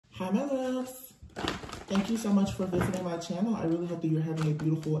Hi my loves, thank you so much for visiting my channel. I really hope that you're having a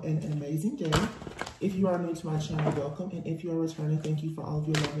beautiful and an amazing day. If you are new to my channel, welcome, and if you are returning, thank you for all of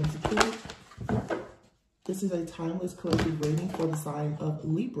your love and support. This is a timeless collective reading for the sign of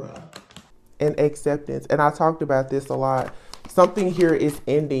Libra. And acceptance, and I talked about this a lot. Something here is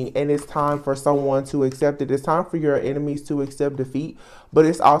ending, and it's time for someone to accept it. It's time for your enemies to accept defeat, but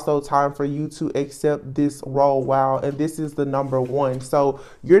it's also time for you to accept this role. Wow. And this is the number 1. So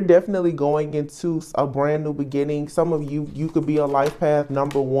you're definitely going into a brand new beginning. Some of you could be a life path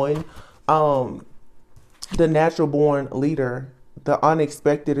number 1. The natural born leader, the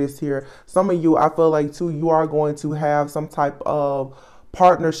unexpected is here. Some of you, I feel like too, you are going to have some type of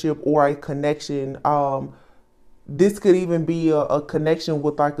partnership or a connection. This could even be a connection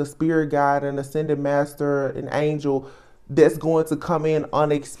with like a spirit guide, an ascended master, an angel that's going to come in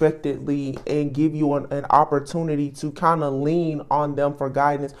unexpectedly and give you an opportunity to kind of lean on them for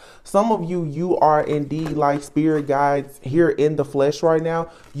guidance. Some of you are indeed like spirit guides here in the flesh right now.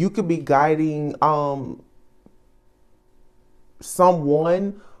 You could be guiding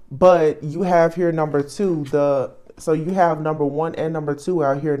someone, but you have here number 2, so you have number 1 and number 2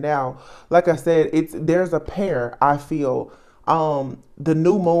 out here now. Like I said, there's a pair, I feel. The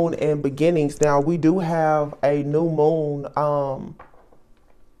new moon and beginnings. Now we do have a new moon.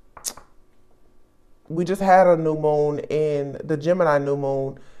 We just had a new moon in the Gemini new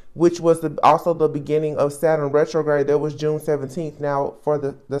moon, which was also the beginning of Saturn retrograde. That was June 17th. Now, for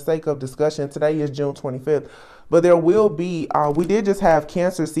the sake of discussion, today is June 25th. But there will be, we did just have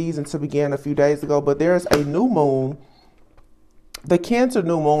Cancer season to begin a few days ago, but there's a new moon. The Cancer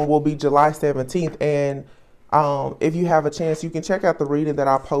new moon will be July 17th. And if you have a chance, you can check out the reading that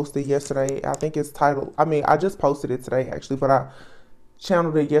I posted yesterday. I think it's titled, I just posted it today actually, but I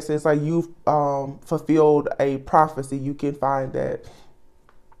channeled it yesterday. It's like you've fulfilled a prophecy. You can find that.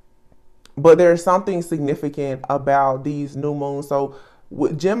 But there's something significant about these new moons. So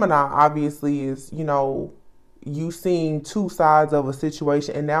with Gemini, obviously, is, you seeing 2 sides of a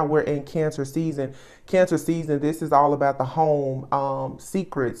situation, and now we're in Cancer season. Cancer season, this is all about the home,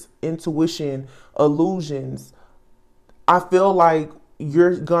 secrets, intuition, illusions. I feel like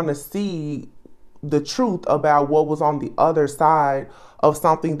you're gonna see the truth about what was on the other side of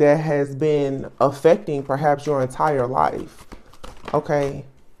something that has been affecting perhaps your entire life. Okay.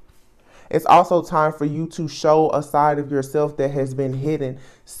 It's also time for you to show a side of yourself that has been hidden.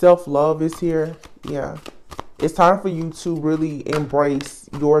 Self-love is here. Yeah. It's time for you to really embrace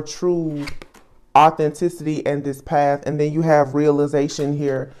your true authenticity and this path. And then you have realization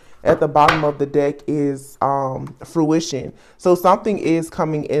here. At the bottom of the deck is fruition. So something is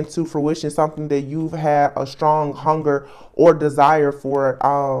coming into fruition, something that you've had a strong hunger or desire for.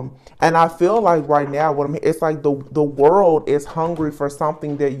 And I feel like right now, it's like the world is hungry for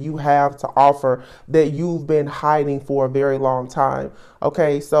something that you have to offer that you've been hiding for a very long time.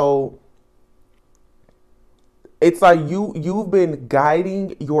 Okay, so it's like you've been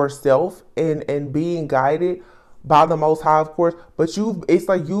guiding yourself and being guided by the Most High, of course, but it's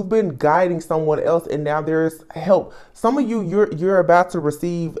like you've been guiding someone else, and now there's help. Some of you, you're about to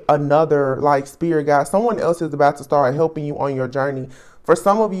receive another like spirit guide. Someone else is about to start helping you on your journey. For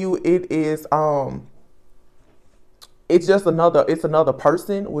some of you, it is it's just another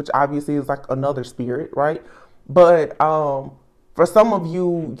person, which obviously is like another spirit, right? But for some of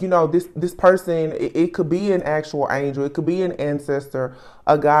you, this person, it could be an actual angel. It could be an ancestor,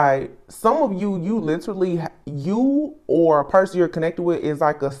 a guide. Some of you, literally, you or a person you're connected with is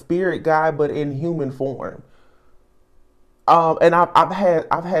like a spirit guide, but in human form. And I've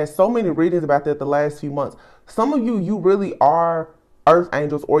had so many readings about that the last few months. Some of you really are earth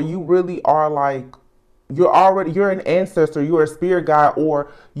angels, or you really are like, you're an ancestor, you're a spirit guide, or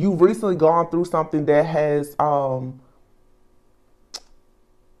you've recently gone through something that has,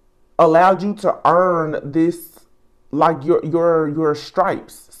 allowed you to earn this, like your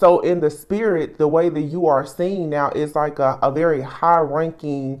stripes. So in the spirit, the way that you are seeing now is like a very high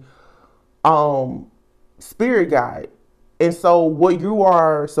ranking spirit guide. And so what you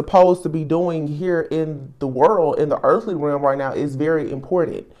are supposed to be doing here in the world, in the earthly realm right now, is very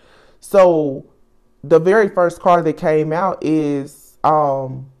important. So the very first card that came out is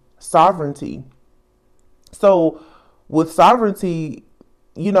sovereignty. So with sovereignty,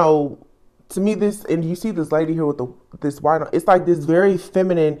 to me, and you see this lady here with this white, it's like this very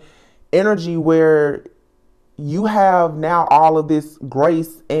feminine energy where you have now all of this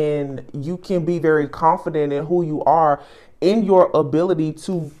grace, and you can be very confident in who you are, in your ability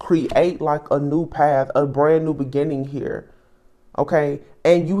to create like a new path, a brand new beginning here. Okay.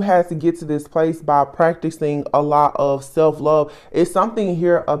 And you had to get to this place by practicing a lot of self-love. It's something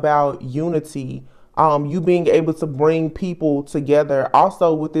here about unity. You being able to bring people together.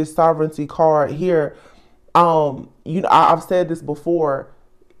 Also with this sovereignty card here, I've said this before,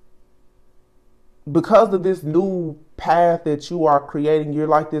 because of this new path that you are creating, you're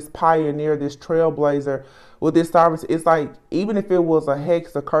like this pioneer, this trailblazer with this sovereignty. It's like, even if it was a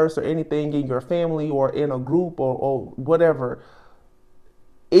hex, a curse, or anything in your family or in a group or whatever,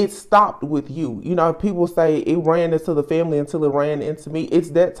 it stopped with you. You know, people say it ran into the family until it ran into me.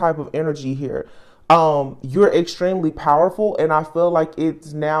 It's that type of energy here. You're extremely powerful, and I feel like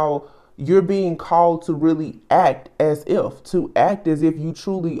it's now you're being called to really act as if you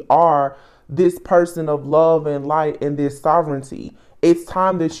truly are this person of love and light and this sovereignty. It's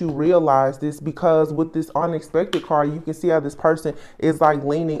time that you realize this, because with this unexpected card, you can see how this person is like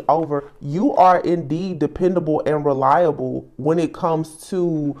leaning over. You are indeed dependable and reliable when it comes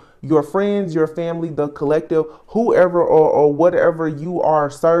to your friends, your family, the collective, whoever or whatever you are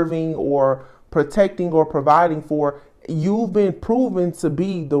serving or protecting or providing for. You've been proven to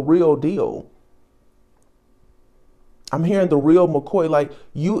be the real deal. I'm hearing the real McCoy, like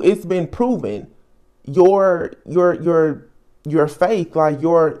it's been proven. Your faith, like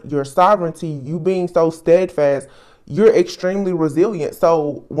your sovereignty, you being so steadfast, you're extremely resilient.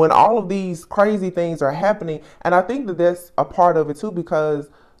 So when all of these crazy things are happening, and I think that that's a part of it too, because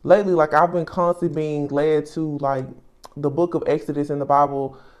lately, like, I've been constantly being led to like the book of Exodus in the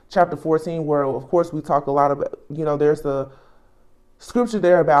Bible, chapter 14, where of course we talk a lot about, there's the scripture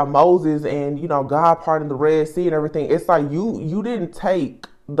there about Moses and, God parting the Red Sea and everything. It's like you didn't take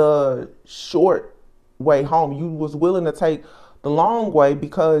the short way home. You was willing to take the long way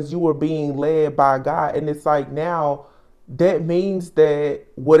because you were being led by God. And it's like, now that means that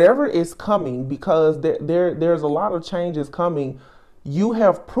whatever is coming, because there's a lot of changes coming, you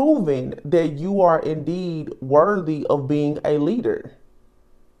have proven that you are indeed worthy of being a leader.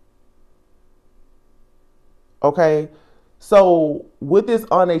 Okay. So with this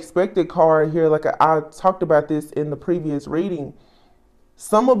unexpected card here, like I talked about this in the previous reading,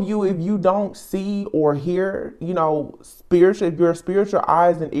 some of you, if you don't see or hear, spiritual, if your spiritual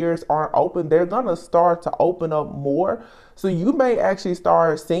eyes and ears aren't open, they're going to start to open up more. So you may actually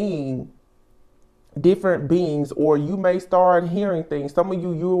start seeing different beings, or you may start hearing things. Some of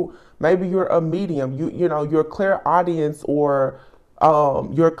you maybe you're a medium, your clairaudience or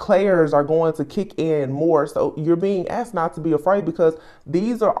your clairs are going to kick in more. So you're being asked not to be afraid, because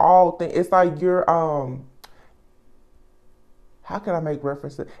these are all things. It's like you're, how can I make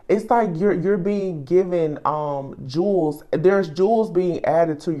references? It's like you're being given, jewels. There's jewels being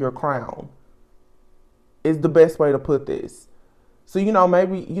added to your crown, is the best way to put this. So,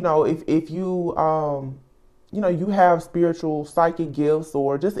 maybe, if you, you have spiritual psychic gifts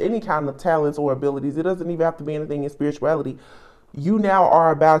or just any kind of talents or abilities, it doesn't even have to be anything in spirituality. You now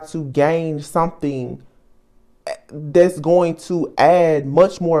are about to gain something that's going to add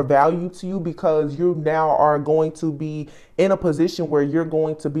much more value to you, because you now are going to be in a position where you're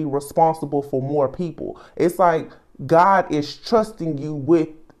going to be responsible for more people. It's like God is trusting you with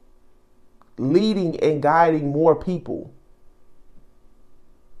leading and guiding more people.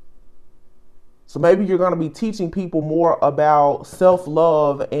 So maybe you're going to be teaching people more about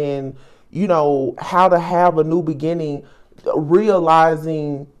self-love and, how to have a new beginning,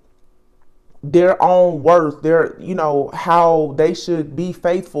 realizing their own worth, their, how they should be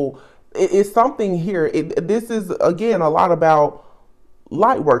faithful. It's something here. This is, again, a lot about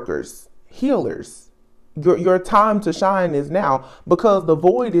light workers, healers. Your time to shine is now, because the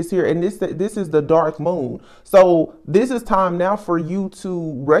void is here, and this is the dark moon. So this is time now for you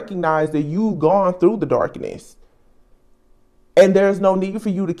to recognize that you've gone through the darkness. And there's no need for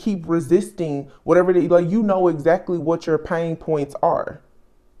you to keep resisting whatever it is. Like, exactly what your pain points are.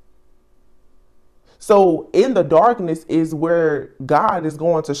 So in the darkness is where God is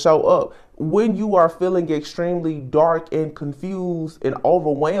going to show up. When you are feeling extremely dark and confused and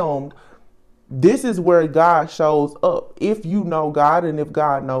overwhelmed, this is where God shows up. If you know God and if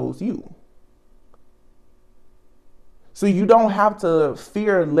God knows you. So you don't have to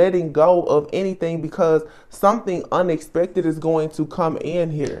fear letting go of anything, because something unexpected is going to come in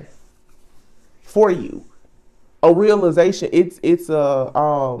here for you. A realization, it's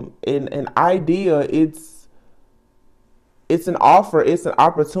an idea, it's an offer, it's an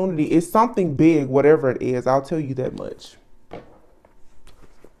opportunity, it's something big, whatever it is. I'll tell you that much.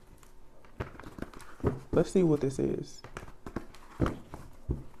 Let's see what this is.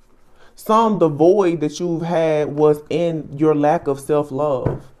 The void that you've had was in your lack of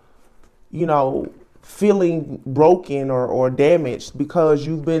self-love. feeling broken or damaged because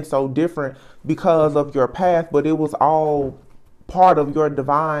you've been so different because of your path, but it was all part of your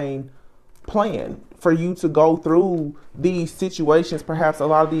divine plan for you to go through these situations, perhaps a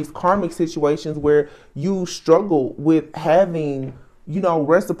lot of these karmic situations where you struggle with having, you know,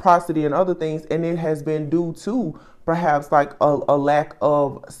 reciprocity and other things, and it has been due to perhaps like a lack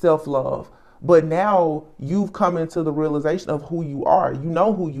of self-love. But now you've come into the realization of who you are. You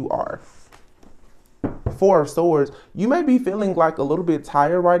know who you are. Four of Swords. You may be feeling like a little bit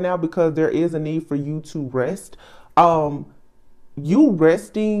tired right now because there is a need for you to rest. You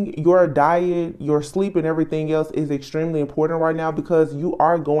resting, your diet, your sleep, and everything else is extremely important right now because you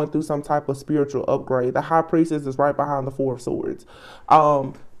are going through some type of spiritual upgrade. The High Priestess is right behind the Four of Swords.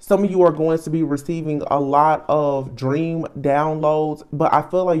 Some of you are going to be receiving a lot of dream downloads, but I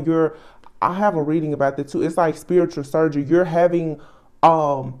feel like I have a reading about that too. It's like spiritual surgery. You're having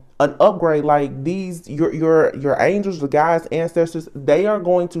an upgrade. Like your angels, the guides, ancestors, they are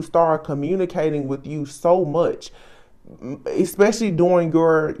going to start communicating with you so much, especially during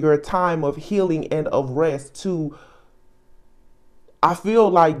your time of healing and of rest, to, I feel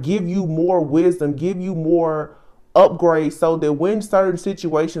like, give you more wisdom, give you more upgrade, so that when certain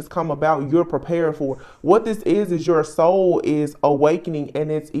situations come about, you're prepared for. What this is your soul is awakening and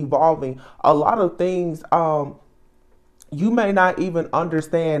it's evolving. A lot of things you may not even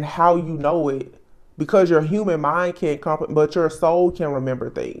understand how you know it, because your human mind can't comprehend, but your soul can remember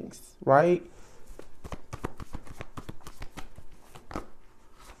things, right?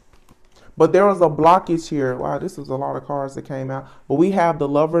 But there was a blockage here. Wow, this is a lot of cards that came out. But we have the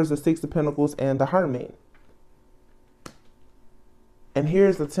Lovers, the Six of Pentacles, and the Hermit. And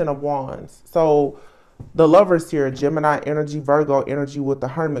here's the Ten of Wands. So the Lovers here, Gemini energy, Virgo energy with the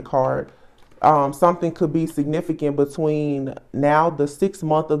Hermit card. Something could be significant between now, the 6th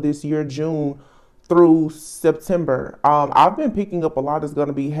month of this year, June, through September. I've been picking up a lot that's going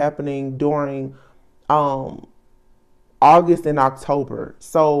to be happening during August and October.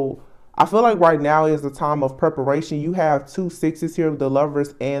 So I feel like right now is the time of preparation. You have two sixes here, the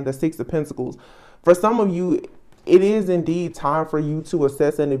Lovers and the Six of Pentacles. For some of you, it is indeed time for you to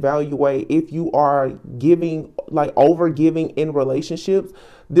assess and evaluate if you are giving, like over giving in relationships.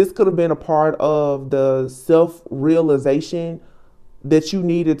 This could have been a part of the self-realization that you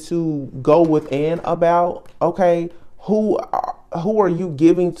needed to go within about. Okay, who are you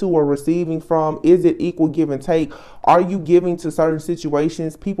giving to or receiving from? Is it equal give and take? Are you giving to certain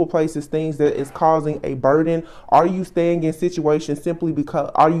situations, people, places, things that is causing a burden? Are you staying in situations simply because,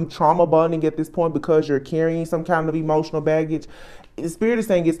 are you trauma bonding at this point because you're carrying some kind of emotional baggage? The Spirit is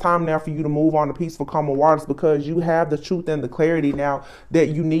saying it's time now for you to move on to peaceful, calmer waters, because you have the truth and the clarity now that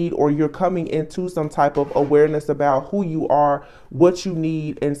you need, or you're coming into some type of awareness about who you are, what you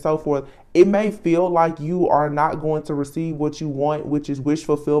need, and so forth. It may feel like you are not going to receive what you want, which is wish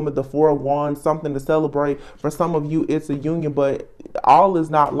fulfillment, the Four of Wands, something to celebrate. For some of you, it's a union, but all is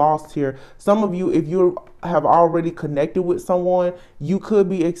not lost here. Some of you, if you have already connected with someone, you could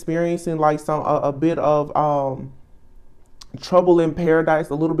be experiencing like a bit of trouble in paradise,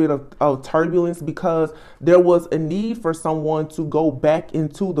 a little bit of turbulence, because there was a need for someone to go back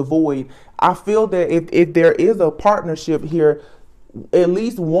into the void. I feel that if there is a partnership here, at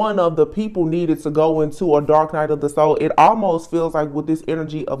least one of the people needed to go into a dark night of the soul. It almost feels like with this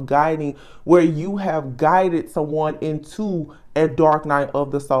energy of guiding, where you have guided someone into a dark night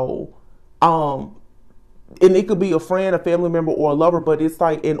of the soul. And it could be a friend, a family member, or a lover, but it's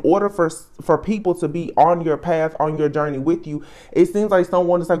like, in order for people to be on your path, on your journey with you, it seems like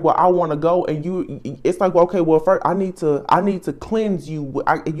someone is like, well, I want to go, and it's like, well, okay, well, first I need to cleanse you.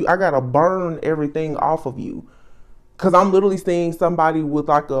 I gotta burn everything off of you. Because I'm literally seeing somebody with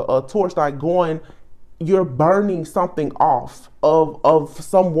like a torchlight going, you're burning something off of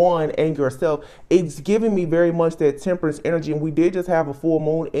someone and yourself. It's giving me very much that Temperance energy. And we did just have a full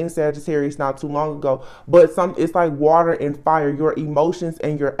moon in Sagittarius not too long ago. But it's like water and fire, your emotions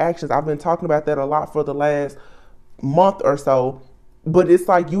and your actions. I've been talking about that a lot for the last month or so. But it's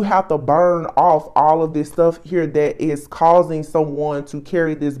like you have to burn off all of this stuff here that is causing someone to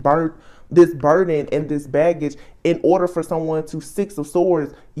carry this burden and this baggage, in order for someone to, Six of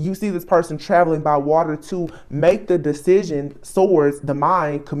Swords, you see this person traveling by water to make the decision, swords, the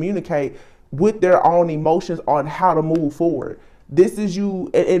mind, communicate with their own emotions on how to move forward. This is you,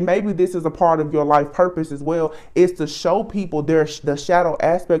 and maybe this is a part of your life purpose as well, is to show people the shadow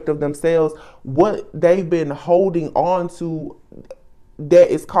aspect of themselves, what they've been holding on to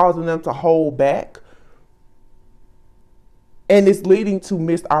that is causing them to hold back. And it's leading to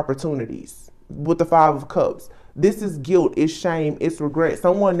missed opportunities with the Five of Cups. This is guilt, it's shame, it's regret.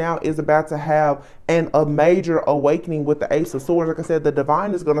 Someone now is about to have a major awakening with the Ace of Swords. Like I said, the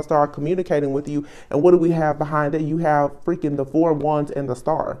divine is going to start communicating with you. And what do we have behind it? You have freaking the 4 wands and the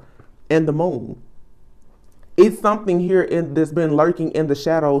star and the moon. It's something here that's been lurking in the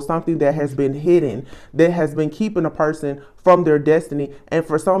shadows, something that has been hidden, that has been keeping a person from their destiny. And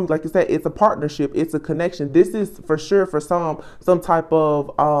for some, like I said, it's a partnership, it's a connection. This is for sure for some type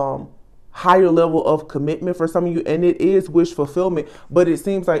of higher level of commitment for some of you, and it is wish fulfillment. But it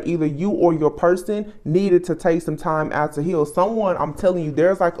seems like either you or your person needed to take some time out to heal. Someone, I'm telling you,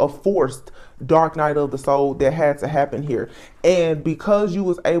 there's like a forced dark night of the soul that had to happen here. And because you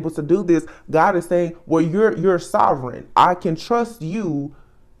was able to do this, God is saying, well, you're sovereign. I can trust you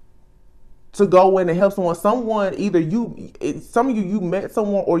to go in and help someone. Either some of you met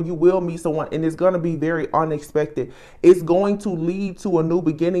someone or you will meet someone, and it's going to be very unexpected. It's going to lead to a new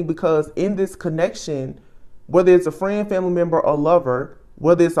beginning, because in this connection, whether it's a friend, family member, or lover,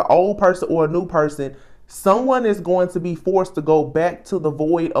 whether it's an old person or a new person, someone is going to be forced to go back to the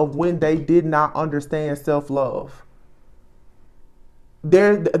void of when they did not understand self-love.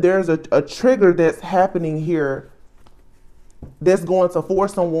 There's a trigger that's happening here that's going to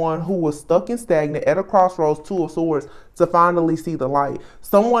force someone who was stuck and stagnant at a crossroads, 2 of Swords, to finally see the light.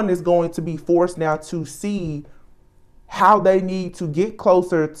 Someone is going to be forced now to see how they need to get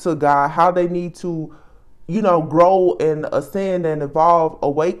closer to God, how they need to, grow and ascend and evolve,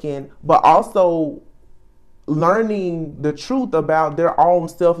 awaken, but also learning the truth about their own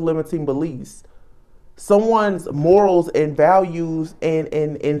self-limiting beliefs. Someone's morals and values and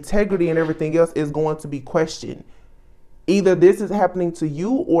integrity and everything else is going to be questioned. Either this is happening to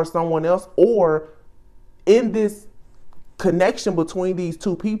you or someone else, or in this connection between these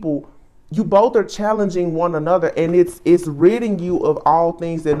two people, you both are challenging one another, and it's ridding you of all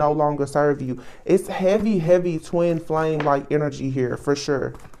things that no longer serve you. It's heavy twin flame like energy here for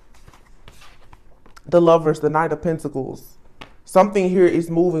sure. The Lovers, the Knight of Pentacles. Something here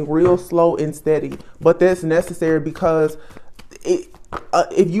is moving real slow and steady, but that's necessary, because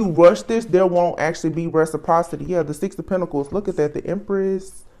if you rush this, there won't actually be reciprocity. Yeah, the 6 of Pentacles. Look at that. The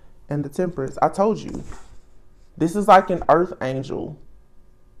Empress and the Temperance. I told you. This is like an earth angel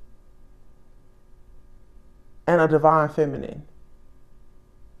and a divine feminine.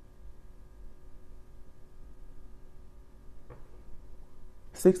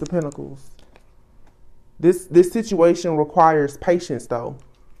 Six of Pentacles. This situation requires patience, though.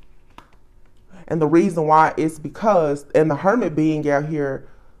 And the reason why is because, and the Hermit being out here,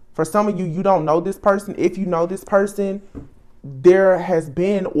 for some of you, you don't know this person. If you know this person, there has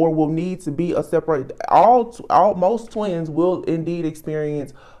been or will need to be a separate. Most twins will indeed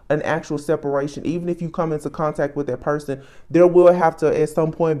experience an actual separation. Even if you come into contact with that person, there will have to at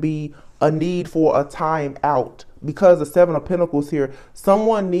some point be a need for a time out. Because the 7 of Pentacles here,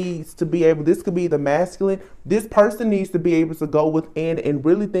 someone needs to be able, this could be the masculine, this person needs to be able to go within and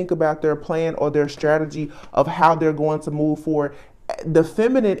really think about their plan or their strategy of how they're going to move forward. The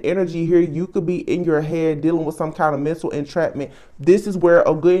feminine energy here, you could be in your head dealing with some kind of mental entrapment. This is where,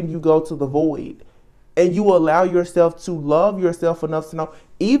 again, you go to the void and you allow yourself to love yourself enough to know,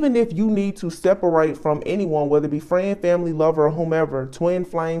 even if you need to separate from anyone, whether it be friend, family, lover, or whomever, twin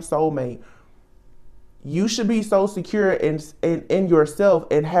flame, soulmate, you should be so secure in yourself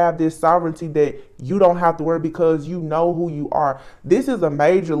and have this sovereignty that you don't have to worry, because you know who you are. This is a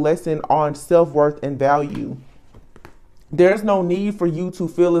major lesson on self-worth and value. There's no need for you to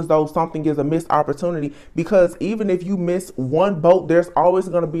feel as though something is a missed opportunity, because even if you miss one boat, there's always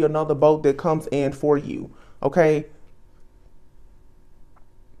going to be another boat that comes in for you. Okay.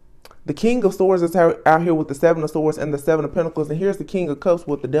 The King of Swords is out here with the 7 of Swords and the 7 of Pentacles. And here's the King of Cups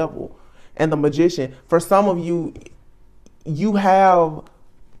with the Devil and the Magician. For some of you, you're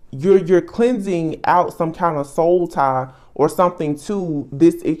cleansing out some kind of soul tie or something to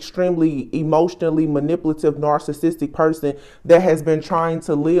this extremely emotionally manipulative, narcissistic person that has been trying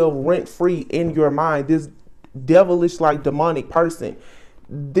to live rent-free in your mind. This devilish, like demonic person.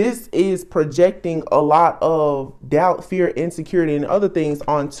 This is projecting a lot of doubt, fear, insecurity, and other things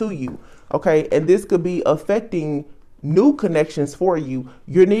onto you. Okay, and this could be affecting new connections for you.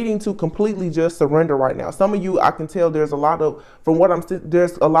 You're needing to completely just surrender right now. Some of you, I can tell there's a lot of, from what I'm saying,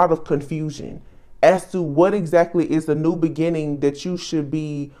 there's a lot of confusion as to what exactly is the new beginning that you should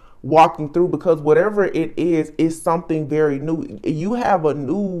be walking through, because whatever it is something very new. You have a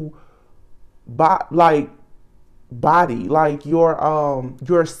new body, like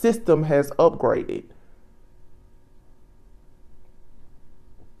your system has upgraded.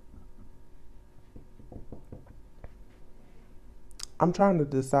 I'm trying to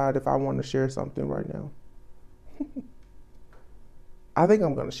decide if I want to share something right now. I think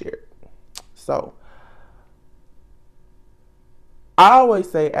I'm going to share it. So, I always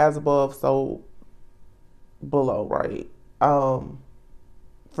say as above, so below, right?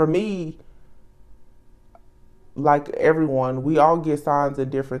 For me, like everyone, we all get signs of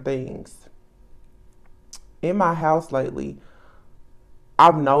different things. In my house lately,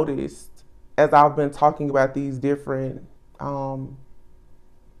 I've noticed as I've been talking about these different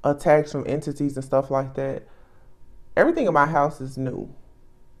attacks from entities and stuff like that, everything in my house is new.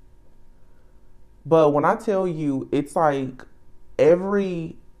 But when I tell you, it's like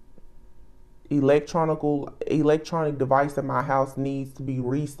every electronic device in my house needs to be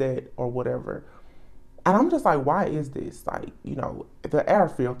reset or whatever. And I'm just like, why is this? Like, the air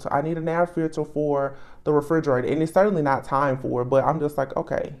filter. I need an air filter for the refrigerator. And it's certainly not time for it, but I'm just like,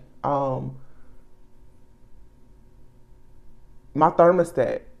 okay. My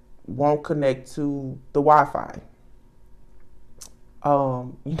thermostat won't connect to the Wi-Fi.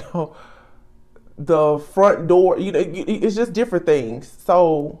 You know, the front door, it's just different things.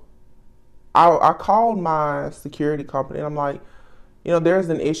 So I called my security company and I'm like, there's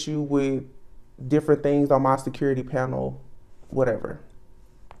an issue with different things on my security panel, whatever.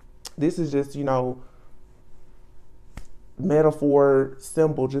 This is just, metaphor,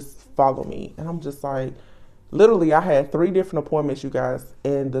 symbol, just follow me. And I'm just like, literally, I had 3 different appointments, you guys,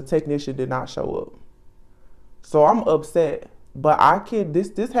 and the technician did not show up. So I'm upset. But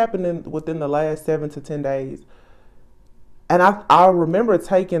this happened within the last 7 to 10 days. And I remember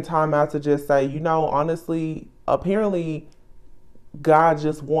taking time out to just say, honestly, apparently God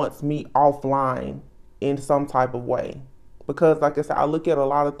just wants me offline in some type of way. Because like I said, I look at a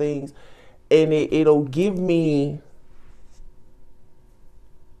lot of things and it'll give me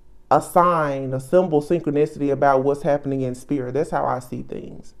a sign, a symbol, synchronicity about what's happening in spirit. That's how I see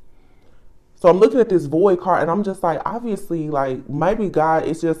things. So I'm looking at this void card and I'm just like, obviously, like maybe God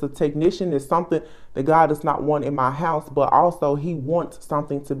is just a technician. It's something that God does not want in my house, but also he wants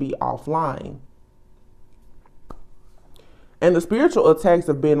something to be offline. And the spiritual attacks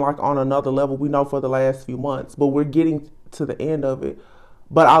have been like on another level, we know, for the last few months, but we're getting to the end of it.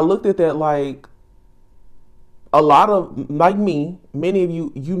 But I looked at that like a lot of, like me, many of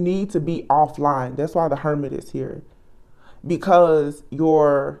you need to be offline. That's why the hermit is here. Because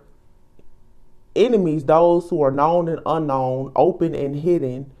your enemies, those who are known and unknown, open and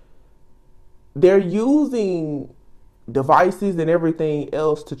hidden, they're using devices and everything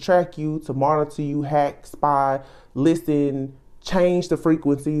else to track you, to monitor you, hack, spy, listen, change the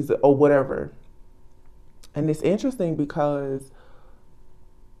frequencies or whatever. And it's interesting because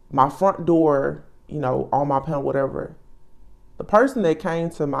my front door, on my panel, whatever, the person that came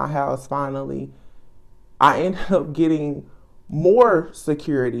to my house finally, I ended up getting more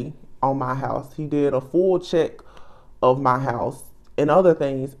security on my house. He did a full check of my house and other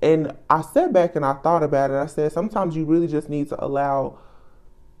things. And I sat back and I thought about it. I said, sometimes you really just need to allow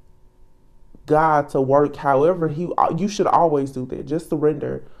God to work however you should always do that. Just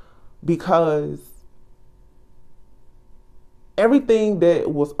surrender, because everything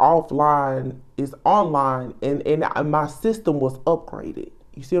that was offline is online, and my system was upgraded.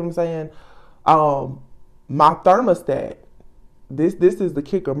 You see what I'm saying? My thermostat, this is the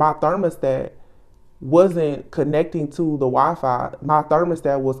kicker. My thermostat wasn't connecting to the Wi-Fi. My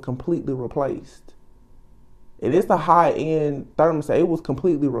thermostat was completely replaced. And it's a high-end thermostat. It was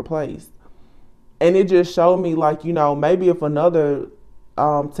completely replaced. And it just showed me, like, maybe if another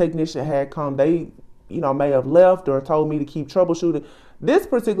technician had come, they, may have left or told me to keep troubleshooting. This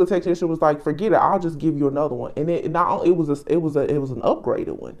particular technician was like, forget it, I'll just give you another one. And it was an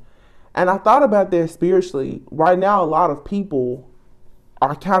upgraded one. And I thought about that spiritually. Right now, a lot of people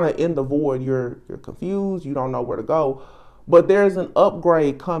are kind of in the void. You're confused. You don't know where to go. But there's an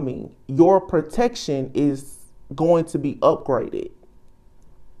upgrade coming. Your protection is going to be upgraded.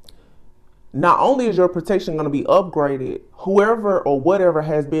 Not only is your protection going to be upgraded, whoever or whatever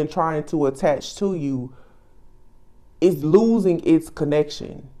has been trying to attach to you is losing its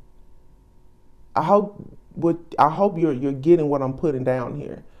connection. I hope you're getting what I'm putting down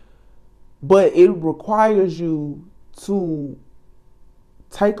here. But it requires you to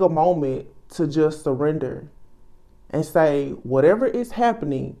take a moment to just surrender and say, whatever is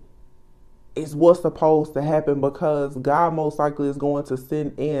happening is what's supposed to happen, because God most likely is going to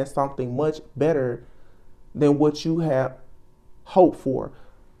send in something much better than what you have hoped for.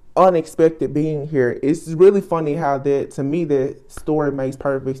 Unexpected being here. It's really funny how to me, that story makes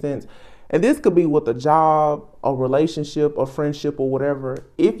perfect sense. And this could be with a job, a relationship, a friendship, or whatever.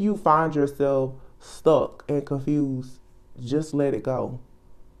 If you find yourself stuck and confused, just let it go.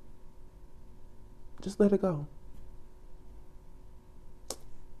 Just let it go.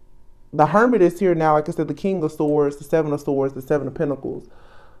 The Hermit is here now. Like I said, the King of Swords, the Seven of Swords, the Seven of Pentacles.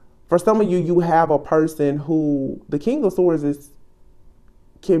 For some of you, you have a person who, the King of Swords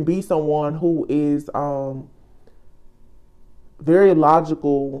can be someone who is very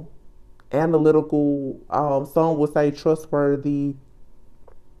logical, analytical, some would say trustworthy,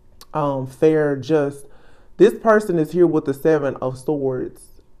 fair, just. This person is here with the Seven of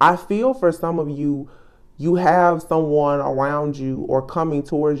Swords. I feel for some of you, you have someone around you or coming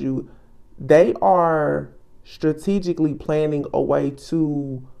towards you. They are strategically planning a way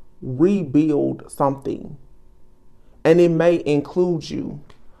to rebuild something. And it may include you.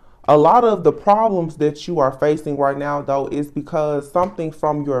 A lot of the problems that you are facing right now, though, is because something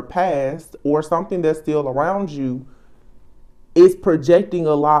from your past or something that's still around you is projecting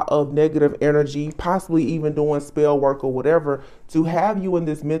a lot of negative energy, possibly even doing spell work or whatever, to have you in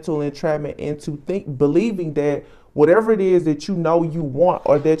this mental entrapment and to believing that whatever it is that you know you want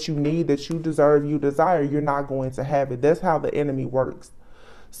or that you need, that you deserve, you desire, you're not going to have it. That's how the enemy works.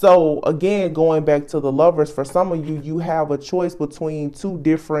 So again, going back to the Lovers, for some of you, you have a choice between two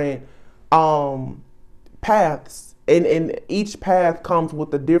different paths, and each path comes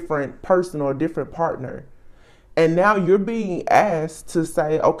with a different person or a different partner. And now you're being asked to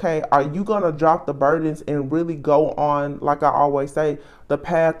say, okay, are you going to drop the burdens and really go on, like I always say, the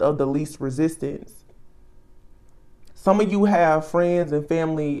path of the least resistance? Some of you have friends and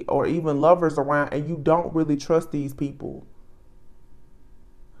family or even lovers around, and you don't really trust these people.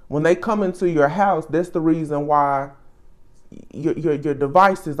 When they come into your house, that's the reason why your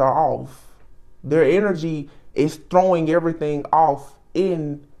devices are off. Their energy is throwing everything off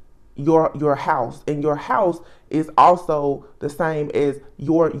in your house, and your house is also the same as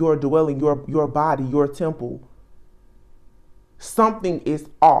your dwelling, your body, your temple. Something is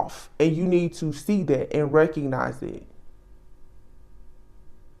off, and you need to see that and recognize it.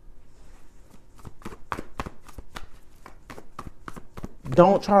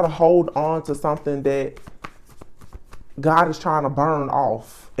 Don't try to hold on to something that God is trying to burn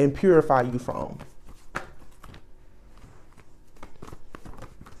off and purify you from.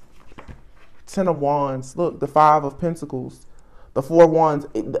 Ten of Wands, look, the Five of Pentacles, the Four of Wands,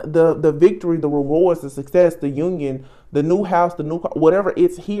 the victory, the rewards, the success, the union, the new house, the new car, whatever,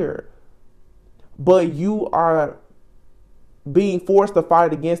 it's here. But you are being forced to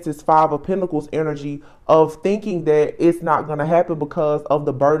fight against this Five of Pentacles energy of thinking that it's not going to happen because of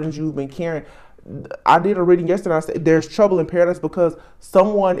the burdens you've been carrying. I did a reading yesterday. I said there's trouble in paradise because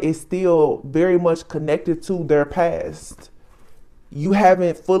someone is still very much connected to their past. You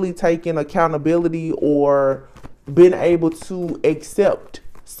haven't fully taken accountability or been able to accept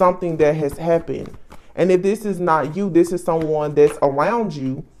something that has happened. And if this is not you, this is someone that's around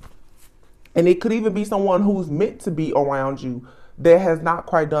you. And it could even be someone who's meant to be around you that has not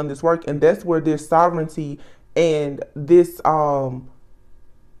quite done this work. And that's where this sovereignty and this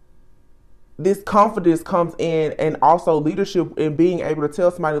confidence comes in, and also leadership in being able to tell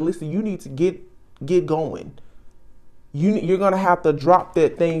somebody, listen, you need to get going. You're going to have to drop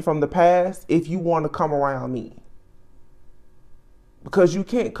that thing from the past if you want to come around me. Because you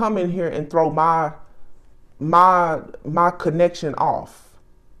can't come in here and throw my connection off.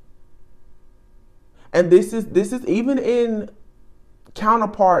 And this is even in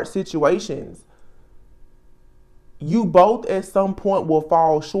counterpart situations. You both at some point will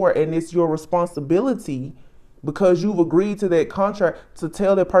fall short, and it's your responsibility, because you've agreed to that contract, to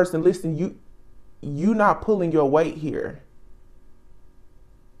tell that person, listen, you're not pulling your weight here.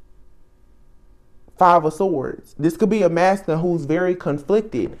 Five of Swords. This could be a masculine who's very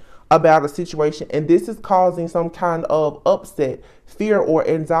conflicted about a situation, and this is causing some kind of upset, fear, or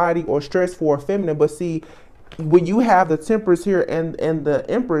anxiety or stress for a feminine. But see, when you have the Temperance here and the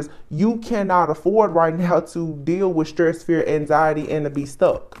Empress, you cannot afford right now to deal with stress, fear, anxiety, and to be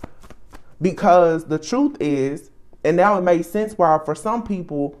stuck. Because the truth is, and now it makes sense why for some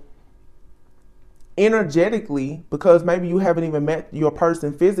people, energetically, because maybe you haven't even met your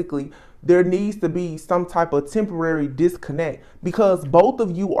person physically, there needs to be some type of temporary disconnect, because both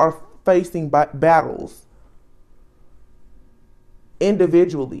of you are facing battles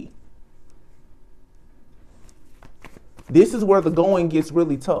individually. This is where the going gets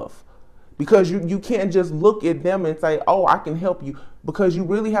really tough, because you can't just look at them and say, oh, I can help you, because you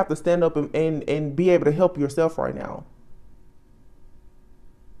really have to stand up and be able to help yourself right now.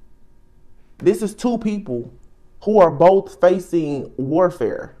 This is two people who are both facing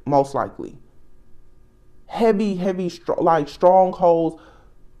warfare, most likely. Heavy, like strongholds,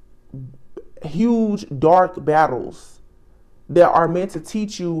 huge, dark battles that are meant to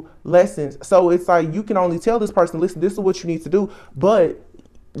teach you lessons. So it's like you can only tell this person, listen, this is what you need to do. But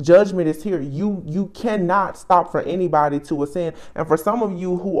Judgment is here. You cannot stop for anybody to ascend. And for some of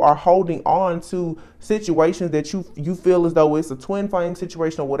you who are holding on to situations that you feel as though it's a twin flame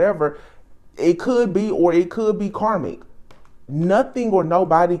situation or whatever, it could be, or it could be karmic. Nothing or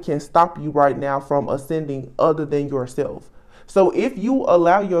nobody can stop you right now from ascending other than yourself. So if you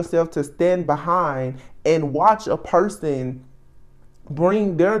allow yourself to stand behind and watch a person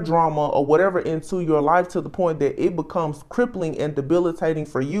bring their drama or whatever into your life to the point that it becomes crippling and debilitating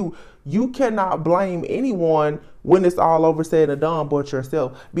for you, you cannot blame anyone when it's all over said and done but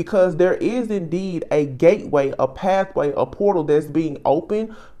yourself, because there is indeed a gateway, a pathway, a portal that's being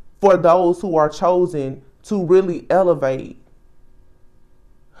opened for those who are chosen to really elevate.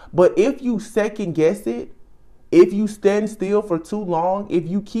 But if you second guess it, if you stand still for too long, if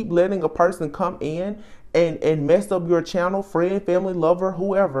you keep letting a person come in and mess up your channel, friend, family, lover,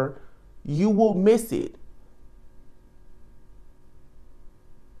 whoever, you will miss it.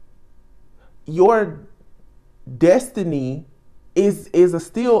 Your destiny is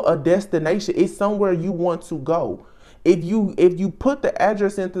still a destination. It's somewhere you want to go. If you put the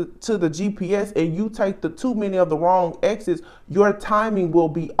address into the GPS and you take the too many of the wrong exits, your timing will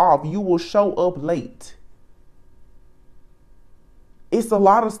be off. You will show up late. It's a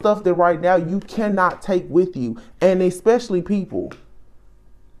lot of stuff that right now you cannot take with you, and especially people.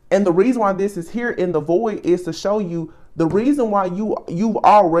 And the reason why this is here in the void is to show you the reason why you've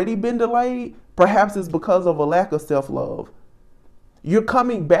already been delayed, perhaps is because of a lack of self-love. You're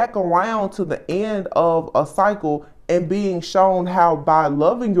coming back around to the end of a cycle and being shown how by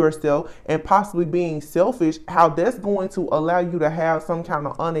loving yourself and possibly being selfish, how that's going to allow you to have some kind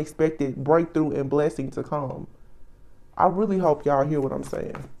of unexpected breakthrough and blessing to come. I really hope y'all hear what I'm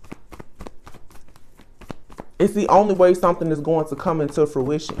saying. It's the only way something is going to come into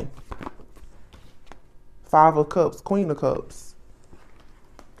fruition. 5 of Cups, Queen of Cups,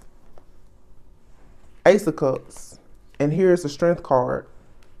 Ace of Cups, and here's the Strength card,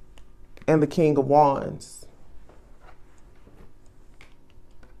 and the King of Wands,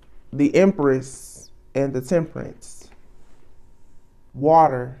 the Empress, and the Temperance,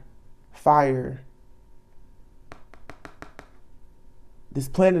 water, fire. This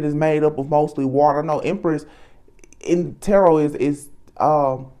planet is made up of mostly water. No, Empress in tarot is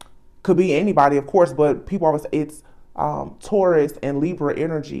could be anybody, of course, but people always say it's Taurus and Libra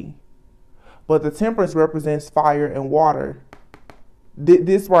energy. But the Temperance represents fire and water.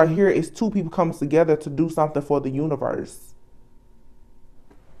 This right here is two people coming together to do something for the universe.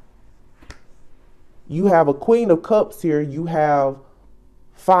 You have a Queen of Cups here. You have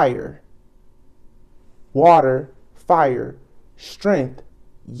fire, water, fire, strength,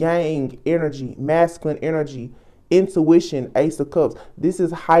 yang energy, masculine energy, intuition, Ace of Cups. This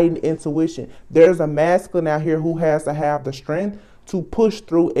is heightened intuition. There's a masculine out here who has to have the strength to push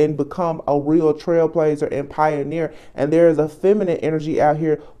through and become a real trailblazer and pioneer. And there is a feminine energy out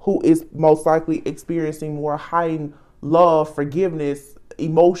here who is most likely experiencing more heightened love, forgiveness,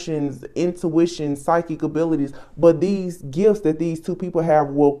 emotions, intuition, psychic abilities. But these gifts that these two people have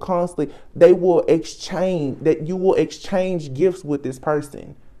will constantly, they will exchange, that you will exchange gifts with this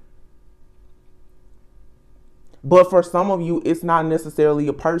person. But for some of you, it's not necessarily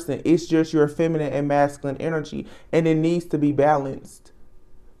a person. It's just your feminine and masculine energy, and it needs to be balanced.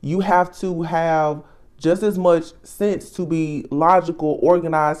 You have to have just as much sense to be logical,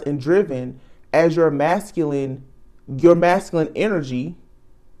 organized, and driven as your masculine energy.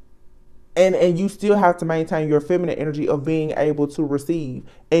 And you still have to maintain your feminine energy of being able to receive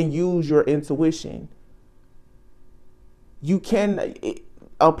and use your intuition.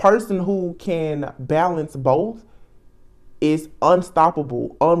 A person who can balance both is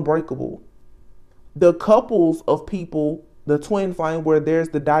unstoppable, unbreakable. The couples of people, the twin flame, where there's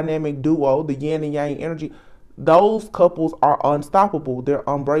the dynamic duo, the yin and yang energy, those couples are unstoppable. They're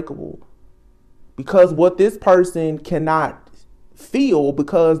unbreakable. Because what this person cannot feel,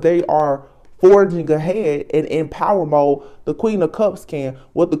 because they are forging ahead and in power mode, the Queen of Cups can.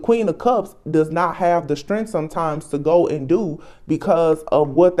 What the Queen of Cups does not have the strength sometimes to go and do because of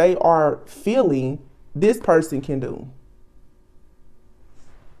what they are feeling, this person can do.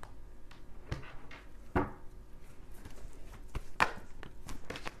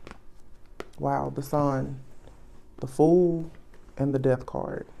 Wow, the Sun, the Fool, and the Death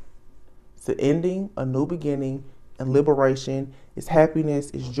card. It's an ending, a new beginning, and liberation. It's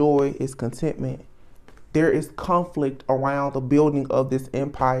happiness, it's joy, it's contentment. There is conflict around the building of this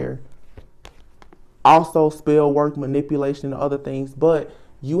empire. Also spell work, manipulation, and other things. But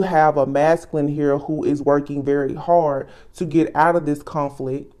you have a masculine here who is working very hard to get out of this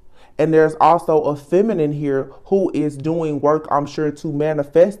conflict. And there's also a feminine here who is doing work, I'm sure, to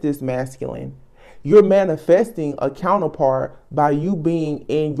manifest this masculine. You're manifesting a counterpart by you being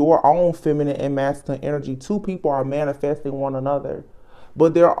in your own feminine and masculine energy. Two people are manifesting one another.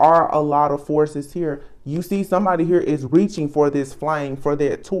 But there are a lot of forces here. You see somebody here is reaching for this flame, for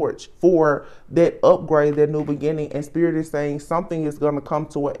that torch, for that upgrade, that new beginning. And Spirit is saying something is going to come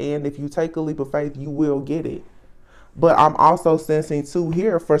to an end. If you take a leap of faith, you will get it. But I'm also sensing too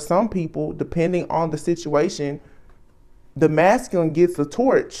here, for some people, depending on the situation, the masculine gets a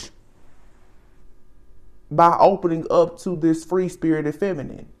torch by opening up to this free-spirited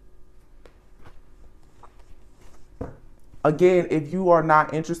feminine. Again, if you are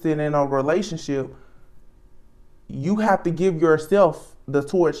not interested in a relationship, you have to give yourself the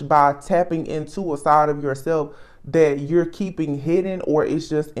torch by tapping into a side of yourself that you're keeping hidden, or it's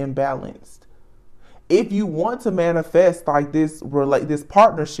just imbalanced. If you want to manifest like this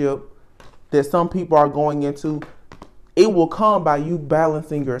partnership that some people are going into, it will come by you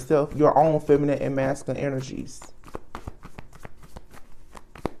balancing yourself, your own feminine and masculine energies.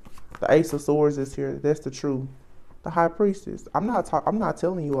 The Ace of Swords is here. That's the truth. The High Priestess. I'm not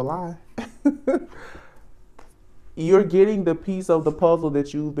telling you a lie. You're getting the piece of the puzzle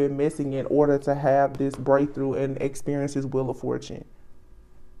that you've been missing in order to have this breakthrough and experience this Wheel of Fortune.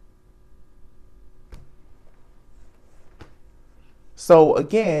 So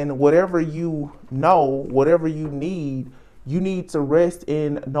again, whatever you know, whatever you need to rest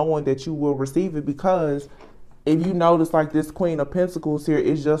in knowing that you will receive it. Because if you notice, like this Queen of Pentacles here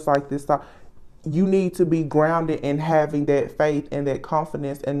is just like this. You need to be grounded in having that faith and that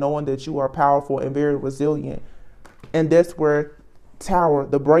confidence and knowing that you are powerful and very resilient. And that's where Tower,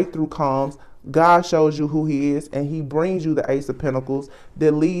 the breakthrough, comes. God shows you who he is, and he brings you the Ace of Pentacles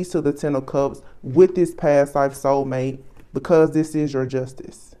that leads to the Ten of Cups with this past life soulmate, because this is your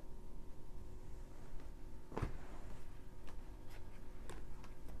justice.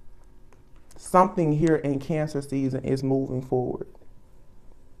 Something here in Cancer season is moving forward.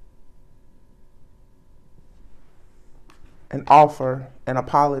 An offer, an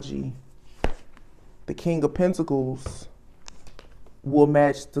apology. The King of Pentacles will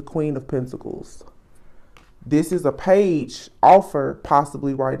match the Queen of Pentacles. This is a page offer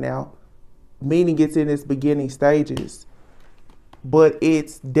possibly right now, meaning it's in its beginning stages, but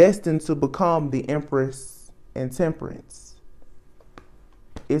it's destined to become the Empress and Temperance.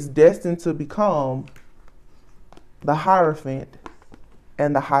 It's destined to become the Hierophant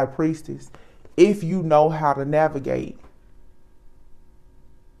and the High Priestess, if you know how to navigate,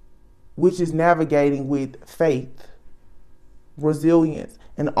 which is navigating with faith, resilience,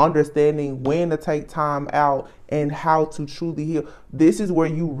 and understanding when to take time out and how to truly heal. This is where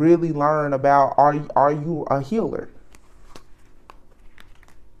you really learn about, are you a healer?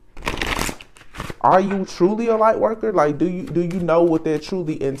 Are you truly a light worker? Like, do you know what that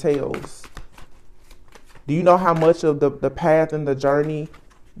truly entails? Do you know how much of the path and the journey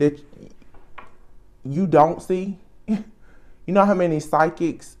that you don't see? You know how many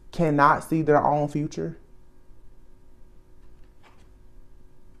psychics cannot see their own future?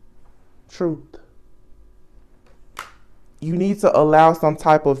 Truth. You need to allow some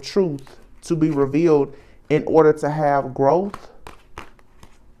type of truth to be revealed in order to have growth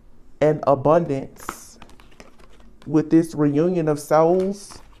and abundance. With this reunion of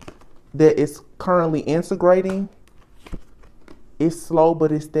souls that is currently integrating, it's slow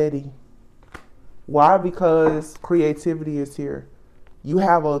but it's steady. Why? Because creativity is here. You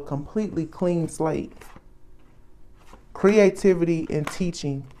have a completely clean slate. Creativity and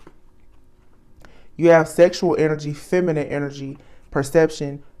teaching. You have sexual energy, feminine energy,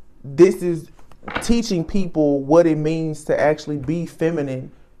 perception. This is teaching people what it means to actually be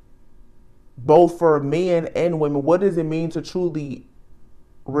feminine, both for men and women. What does it mean to truly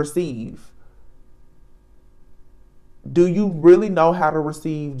receive? Do you really know how to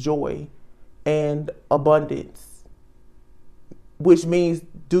receive joy and abundance? Which means,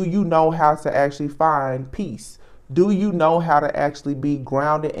 do you know how to actually find peace? Do you know how to actually be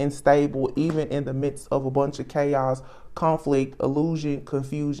grounded and stable even in the midst of a bunch of chaos, conflict, illusion,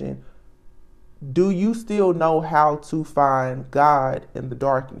 confusion? Do you still know how to find God in the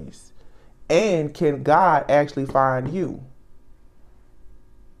darkness? And can God actually find you?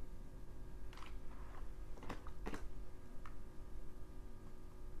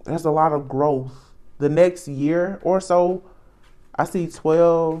 There's a lot of growth. The next year or so, I see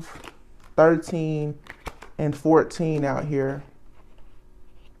 12, 13, and 14 out here.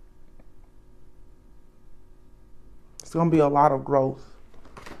 It's going to be a lot of growth.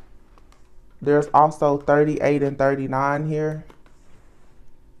 There's also 38 and 39 here.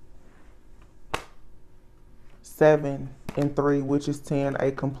 7 and 3, which is 10,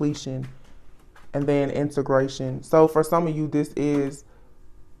 a completion, and then integration. So for some of you, this is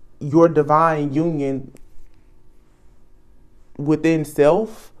your divine union within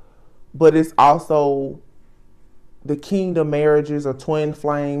self, but it's also the kingdom marriages or twin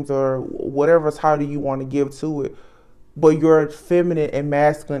flames or whatever title you want to give to it. But your feminine and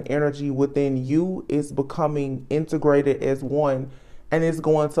masculine energy within you is becoming integrated as one, and it's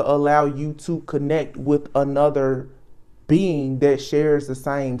going to allow you to connect with another being that shares the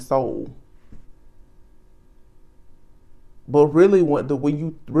same soul. But really, when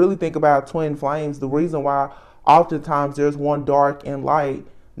you really think about twin flames, the reason why oftentimes there's one dark and light,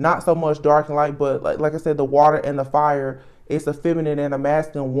 not so much dark and light, but like I said, the water and the fire, it's a feminine and a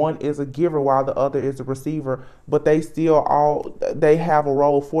masculine. One is a giver while the other is a receiver, but they still they have a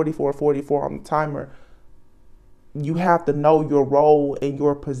role. 44 on the timer. You have to know your role and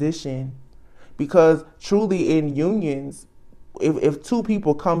your position, because truly in unions, if two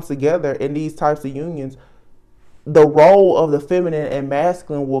people come together in these types of unions, the role of the feminine and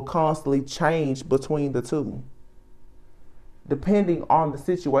masculine will constantly change between the two, depending on the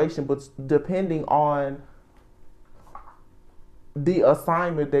situation, but depending on the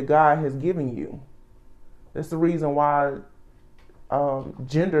assignment that God has given you. That's the reason why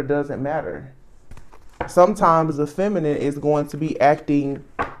gender doesn't matter. Sometimes the feminine is going to be acting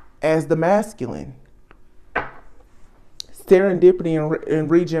as the masculine. Serendipity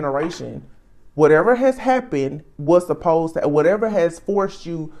and regeneration. Whatever has happened was supposed to, whatever has forced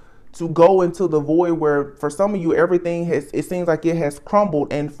you to go into the void where for some of you everything it seems like it has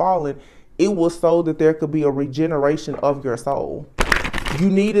crumbled and fallen, it was so that there could be a regeneration of your soul. You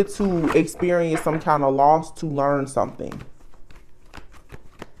needed to experience some kind of loss to learn something.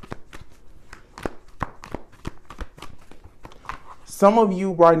 Some of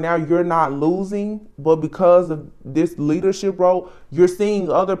you right now, you're not losing, but because of this leadership role, you're seeing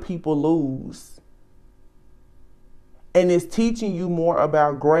other people lose. And it's teaching you more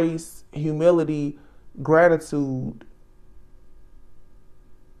about grace, humility, gratitude.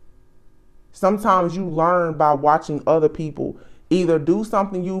 Sometimes you learn by watching other people either do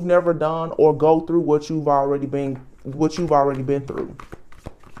something you've never done or go through what you've already been through.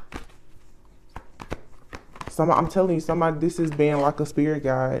 I'm telling you, somebody, this is being like a spirit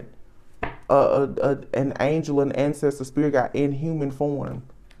guide, an angel, an ancestor, spirit guide in human form.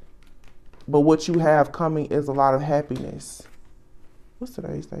 But what you have coming is a lot of happiness. What's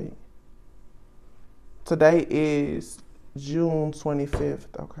today's date? Today is June 25th.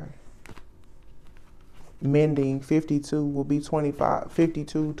 Okay. Mending 52 will be 25.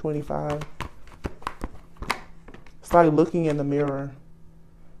 52, 25. It's like looking in the mirror.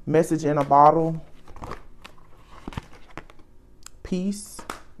 Message in a bottle. Peace.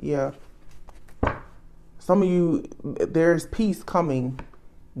 Yeah. Some of you, there's peace coming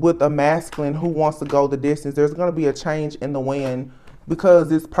with a masculine who wants to go the distance. There's going to be a change in the wind because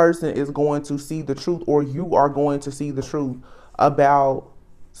this person is going to see the truth, or you are going to see the truth about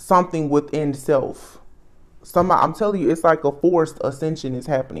something within self. I'm telling you, it's like a forced ascension is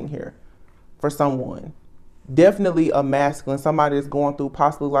happening here for someone. Definitely a masculine. Somebody is going through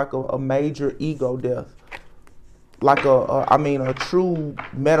possibly like a major ego death. Like a true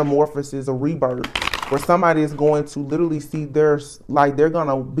metamorphosis, a rebirth, where somebody is going to literally see they're going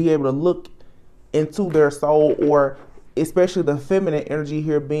to be able to look into their soul, or especially the feminine energy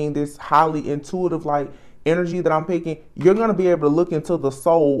here being this highly intuitive like energy that I'm picking. You're going to be able to look into the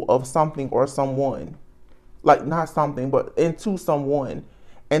soul of something or someone, like not something, but into someone.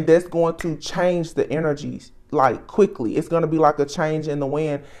 And that's going to change the energies like quickly. It's going to be like a change in the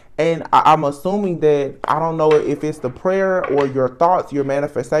wind. And I'm assuming that, I don't know if it's the prayer or your thoughts, your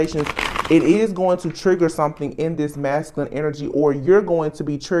manifestations, it is going to trigger something in this masculine energy, or you're going to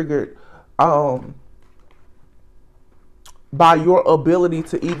be triggered by your ability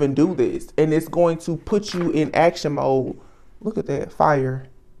to even do this. And it's going to put you in action mode. Look at that, fire.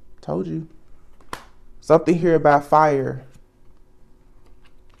 Told you. Something here about fire.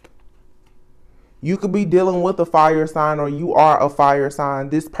 You could be dealing with a fire sign, or you are a fire sign.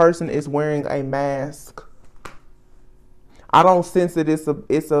 This person is wearing a mask. I don't sense that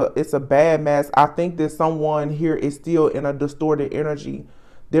it's a bad mask. I think that someone here is still in a distorted energy.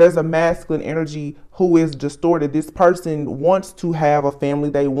 There's a masculine energy who is distorted. This person wants to have a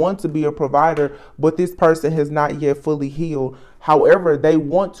family. They want to be a provider, but this person has not yet fully healed. However, they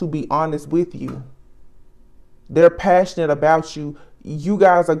want to be honest with you. They're passionate about you. You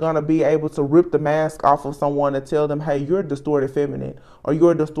guys are going to be able to rip the mask off of someone and tell them, hey, you're a distorted feminine or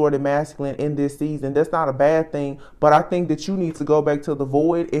you're a distorted masculine in this season. That's not a bad thing. But I think that you need to go back to the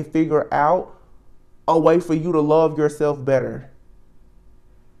void and figure out a way for you to love yourself better.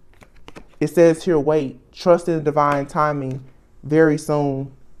 It says here, wait, trust in divine timing very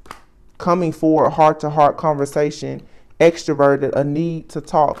soon. Coming forward, heart-to-heart conversation, extroverted, a need to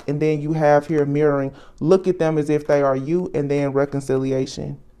talk. And then you have here mirroring. Look at them as if they are you, and then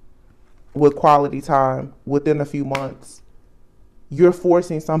reconciliation with quality time within a few months. You're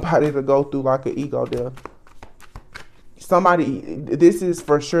forcing somebody to go through like an ego death. Somebody, this is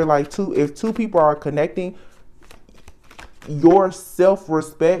for sure like if two people are connecting, your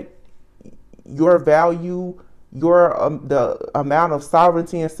self-respect, your value, your the amount of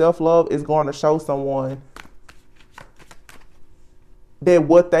sovereignty and self-love is going to show someone that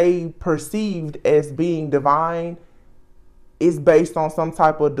what they perceived as being divine is based on some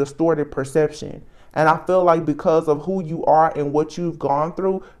type of distorted perception. And I feel like because of who you are and what you've gone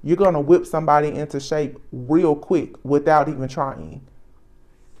through, you're going to whip somebody into shape real quick without even trying.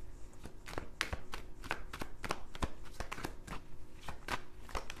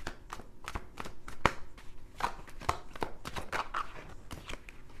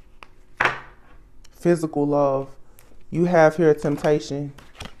 Physical love. You have here temptation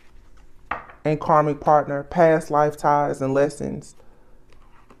and karmic partner, past life ties and lessons.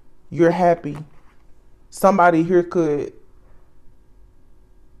 You're happy. Somebody here could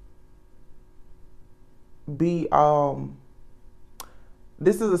be,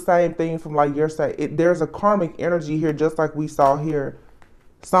 this is the same thing from like your side. There's a karmic energy here, just like we saw here.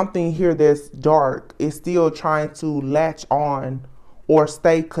 Something here that's dark is still trying to latch on or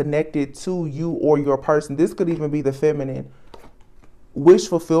stay connected to you or your person. This could even be the feminine. Wish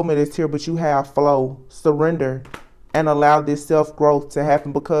fulfillment is here, but you have flow, surrender, and allow this self-growth to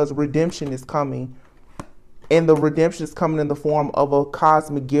happen because redemption is coming. And the redemption is coming in the form of a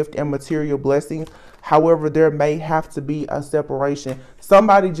cosmic gift and material blessings. However, there may have to be a separation.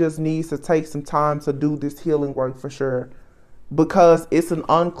 Somebody just needs to take some time to do this healing work for sure. Because it's an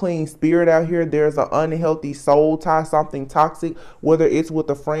unclean spirit out here. There's an unhealthy soul tie, something toxic, whether it's with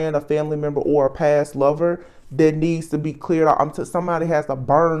a friend, a family member, or a past lover that needs to be cleared out. Somebody has to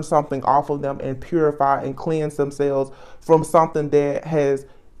burn something off of them and purify and cleanse themselves from something that has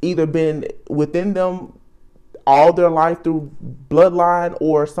either been within them all their life through bloodline,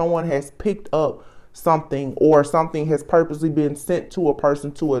 or someone has picked up something, or something has purposely been sent to a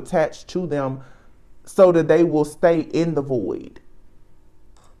person to attach to them so that they will stay in the void.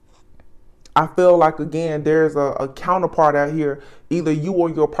 I feel like, again, there's a counterpart out here, either you or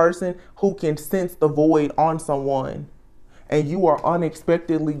your person, who can sense the void on someone. And you are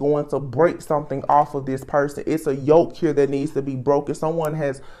unexpectedly going to break something off of this person. It's a yoke here that needs to be broken. Someone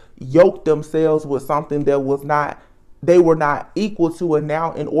has yoked themselves with something that they were not equal to. And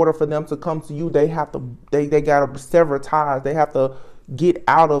now in order for them to come to you, they got to sever ties. They have to get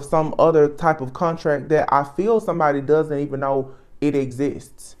out of some other type of contract that I feel somebody doesn't even know it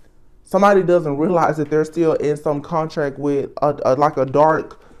exists. Somebody doesn't realize that they're still in some contract with like a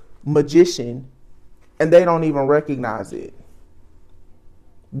dark magician, and they don't even recognize it.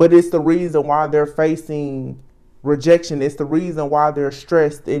 But it's the reason why they're facing rejection. It's the reason why they're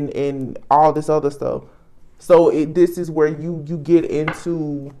stressed and all this other stuff. So this is where you get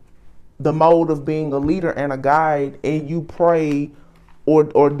into the mode of being a leader and a guide, and you pray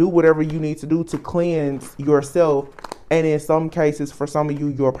or do whatever you need to do to cleanse yourself, and in some cases, for some of you,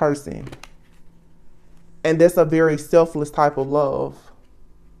 your person. And that's a very selfless type of love.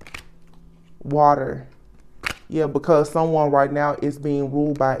 Water. Yeah, because someone right now is being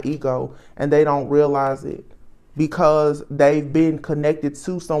ruled by ego, and they don't realize it because they've been connected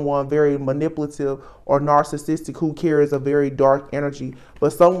to someone very manipulative or narcissistic who carries a very dark energy.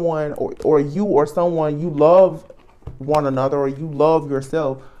 But someone or you or someone, you love one another, or you love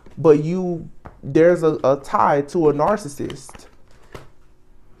yourself, but there's a tie to a narcissist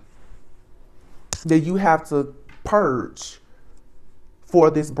that you have to purge for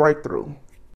this breakthrough.